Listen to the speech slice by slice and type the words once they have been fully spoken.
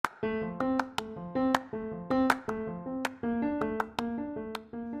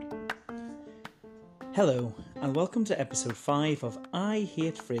Hello, and welcome to episode 5 of I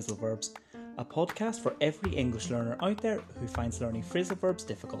Hate Phrasal Verbs, a podcast for every English learner out there who finds learning phrasal verbs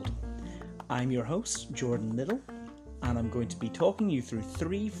difficult. I'm your host, Jordan Little, and I'm going to be talking you through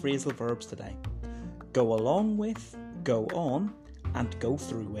 3 phrasal verbs today. Go along with, go on, and go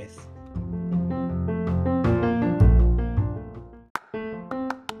through with.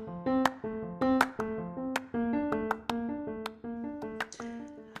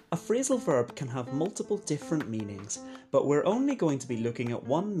 A phrasal verb can have multiple different meanings, but we're only going to be looking at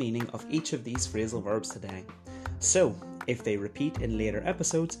one meaning of each of these phrasal verbs today. So, if they repeat in later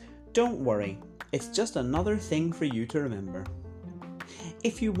episodes, don't worry, it's just another thing for you to remember.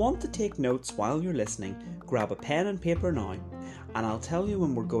 If you want to take notes while you're listening, grab a pen and paper now, and I'll tell you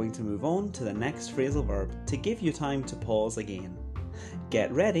when we're going to move on to the next phrasal verb to give you time to pause again.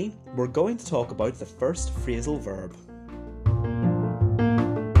 Get ready, we're going to talk about the first phrasal verb.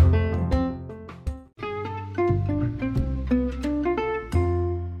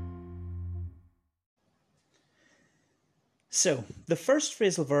 So, the first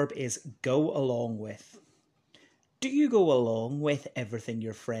phrasal verb is go along with. Do you go along with everything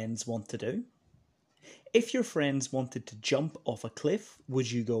your friends want to do? If your friends wanted to jump off a cliff,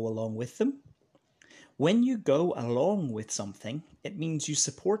 would you go along with them? When you go along with something, it means you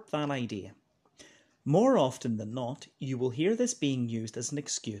support that idea. More often than not, you will hear this being used as an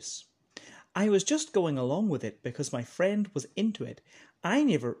excuse. I was just going along with it because my friend was into it. I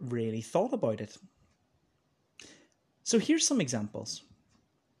never really thought about it. So here's some examples.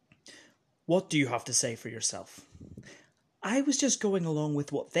 What do you have to say for yourself? I was just going along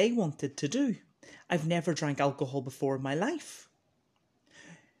with what they wanted to do. I've never drank alcohol before in my life.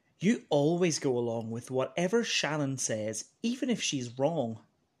 You always go along with whatever Shannon says, even if she's wrong.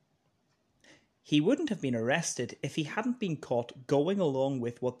 He wouldn't have been arrested if he hadn't been caught going along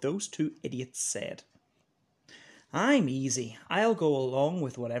with what those 2 idiots said. I'm easy. I'll go along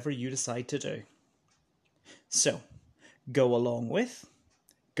with whatever you decide to do. So, go along with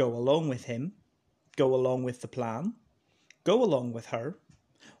him, go along with the plan, go along with her,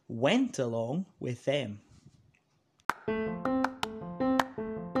 went along with them.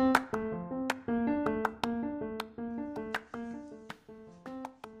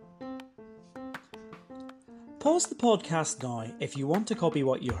 Pause the podcast now if you want to copy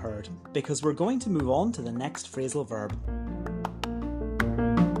what you heard, because we're going to move on to the next phrasal verb.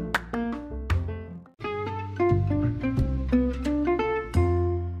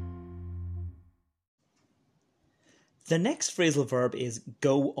 The next phrasal verb is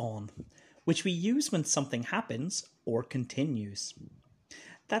go on, which we use when something happens or continues.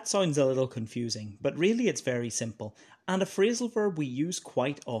 That sounds a little confusing, but really it's very simple, and a phrasal verb we use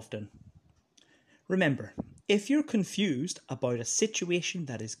quite often. Remember, if you're confused about a situation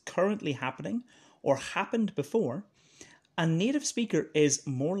that is currently happening or happened before, a native speaker is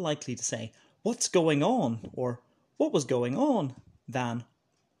more likely to say, "What's going on?" or "What was going on?" than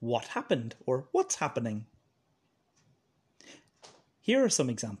 "What happened?" or "What's happening?" Here are some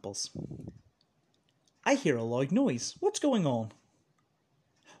examples. I hear a loud noise. What's going on?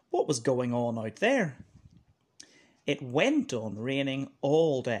 What was going on out there? It went on raining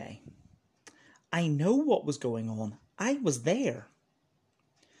all day. I know what was going on. I was there.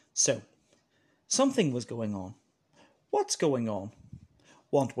 So, something was going on. What's going on?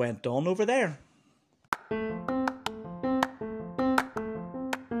 What went on over there?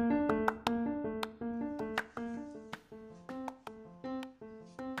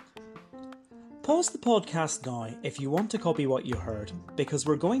 Pause the podcast now if you want to copy what you heard, because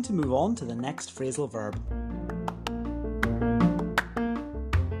we're going to move on to the next phrasal verb.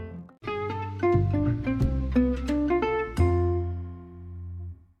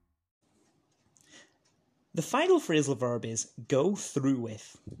 The final phrasal verb is go through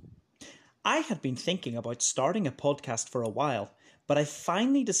with. I had been thinking about starting a podcast for a while, but I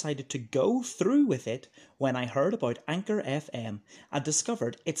finally decided to go through with it when I heard about Anchor FM and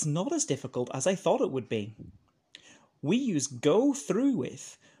discovered it's not as difficult as I thought it would be. We use go through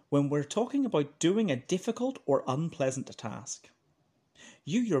with when we're talking about doing a difficult or unpleasant task.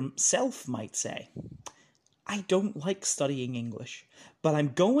 You yourself might say, I don't like studying English, but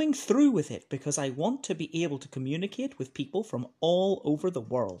I'm going through with it because I want to be able to communicate with people from all over the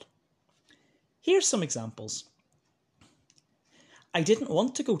world. Here's some examples. I didn't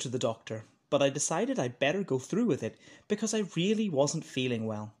want to go to the doctor, but I decided I'd better go through with it because I really wasn't feeling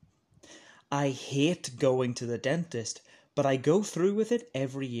well. I hate going to the dentist, but I go through with it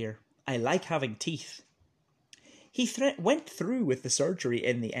every year. I like having teeth. He went through with the surgery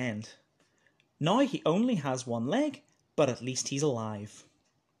in the end. Now he only has one leg, but at least he's alive.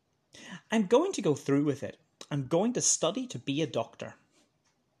 I'm going to go through with it. I'm going to study to be a doctor.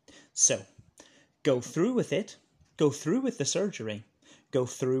 So, go through with it, go through with the surgery, go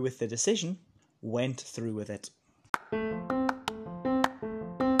through with the decision, went through with it.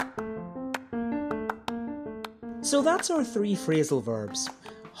 So that's our 3 phrasal verbs.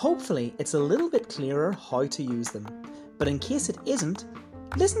 Hopefully it's a little bit clearer how to use them, but in case it isn't,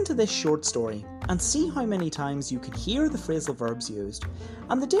 listen to this short story and see how many times you can hear the phrasal verbs used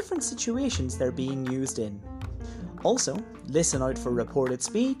and the different situations they're being used in. Also, listen out for reported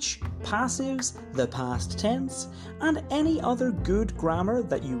speech, passives, the past tense, and any other good grammar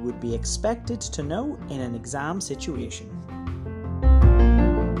that you would be expected to know in an exam situation.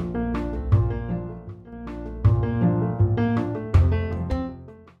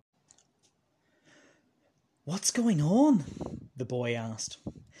 "What's going on?" the boy asked.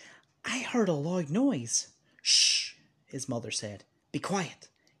 "I heard a loud noise." "Shh," his mother said. "Be quiet.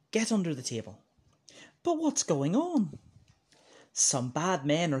 Get under the table." "But what's going on?" "Some bad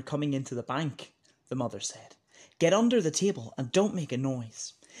men are coming into the bank," the mother said. "Get under the table and don't make a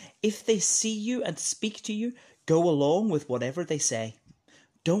noise. If they see you and speak to you, go along with whatever they say.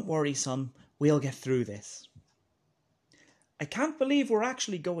 Don't worry, son. We'll get through this." "I can't believe we're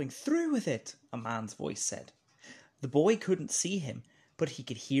actually going through with it," a man's voice said. The boy couldn't see him, but he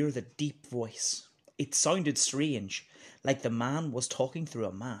could hear the deep voice. It sounded strange, like the man was talking through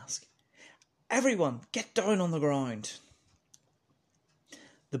a mask. "Everyone, get down on the ground."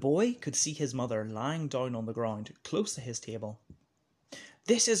 The boy could see his mother lying down on the ground close to his table.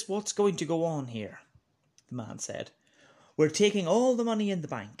 "This is what's going to go on here," the man said. "We're taking all the money in the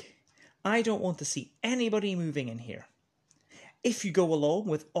bank. I don't want to see anybody moving in here. If you go along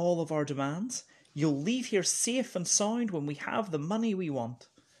with all of our demands, you'll leave here safe and sound when we have the money we want.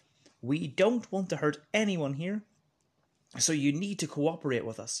 We don't want to hurt anyone here, so you need to cooperate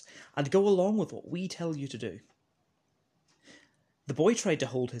with us and go along with what we tell you to do." The boy tried to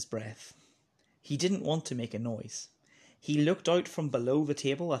hold his breath. He didn't want to make a noise. He looked out from below the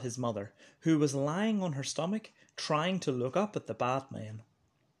table at his mother, who was lying on her stomach, trying to look up at the bad man.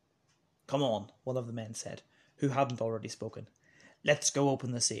 "Come on," one of the men said, who hadn't already spoken. "Let's go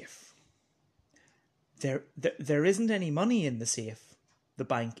open the safe." There isn't any money in the safe," the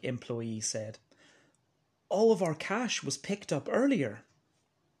bank employee said. "All of our cash was picked up earlier."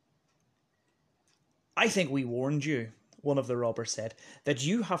 "I think we warned you," one of the robbers said, "that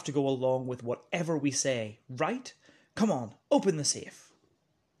you have to go along with whatever we say, right? Come on, open the safe."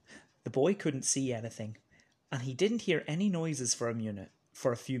 The boy couldn't see anything, and he didn't hear any noises for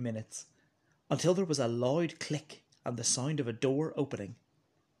a few minutes, until there was a loud click and the sound of a door opening.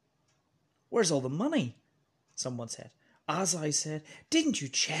 "Where's all the money?" someone said. "As I said, didn't you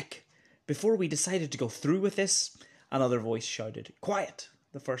check before we decided to go through with this?" Another voice shouted. "Quiet,"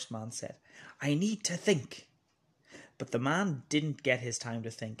 the first man said. "I need to think." But the man didn't get his time to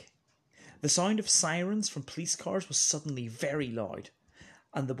think. The sound of sirens from police cars was suddenly very loud,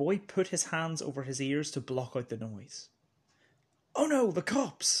 and the boy put his hands over his ears to block out the noise. "Oh no, the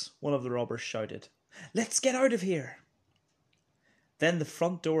cops!" one of the robbers shouted. "Let's get out of here." Then the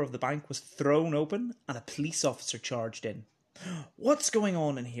front door of the bank was thrown open and a police officer charged in. "What's going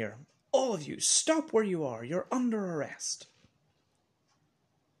on in here? All of you, stop where you are. You're under arrest."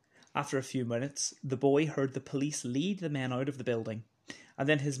 After a few minutes, the boy heard the police lead the men out of the building, and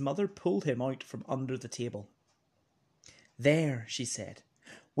then his mother pulled him out from under the table. "There," she said,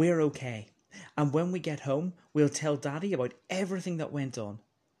 "we're okay, and when we get home, we'll tell Daddy about everything that went on,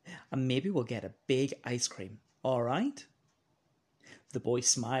 and maybe we'll get a big ice cream, all right?" The boy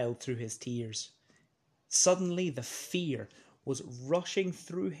smiled through his tears. Suddenly the fear was rushing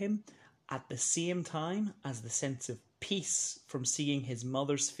through him at the same time as the sense of peace from seeing his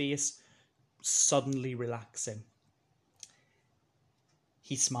mother's face suddenly relaxing.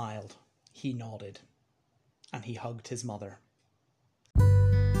 He smiled, he nodded, and he hugged his mother.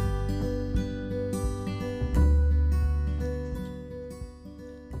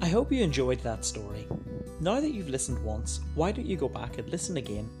 I hope you enjoyed that story. Now that you've listened once, why don't you go back and listen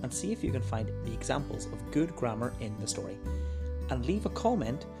again and see if you can find the examples of good grammar in the story, and leave a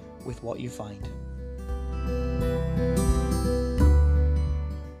comment with what you find.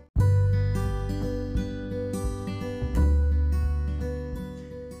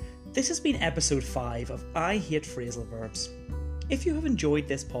 This has been episode 5 of I Hate Phrasal Verbs. If you have enjoyed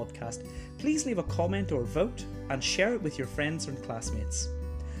this podcast, please leave a comment or vote and share it with your friends and classmates.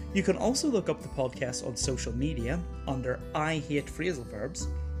 You can also look up the podcast on social media under I Hate Phrasal Verbs.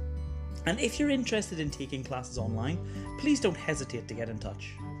 And if you're interested in taking classes online, please don't hesitate to get in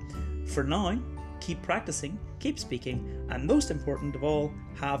touch. For now, keep practicing, keep speaking, and most important of all,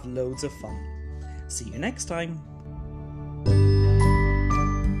 have loads of fun. See you next time.